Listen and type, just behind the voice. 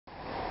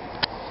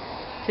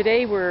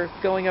Today we're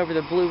going over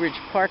the Blue Ridge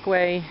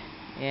Parkway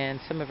and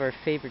some of our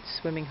favorite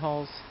swimming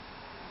holes.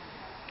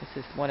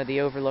 This is one of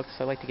the overlooks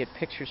I like to get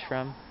pictures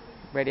from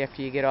right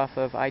after you get off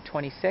of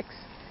I-26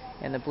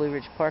 and the Blue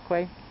Ridge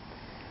Parkway.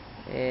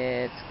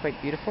 It's quite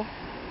beautiful.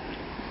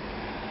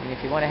 And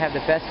if you want to have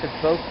the best of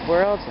both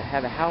worlds,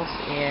 have a house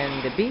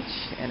in the beach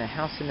and a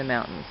house in the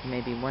mountains.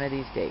 Maybe one of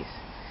these days.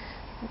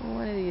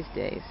 One of these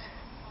days.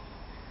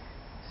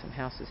 Some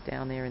houses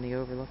down there in the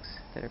overlooks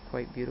that are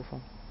quite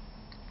beautiful.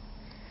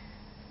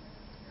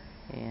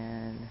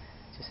 And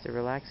just a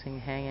relaxing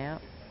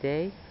hangout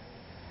day,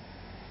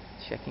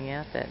 checking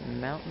out that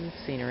mountain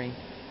scenery,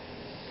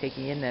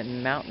 taking in that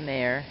mountain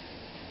air,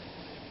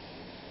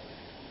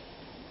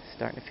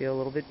 starting to feel a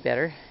little bit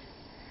better.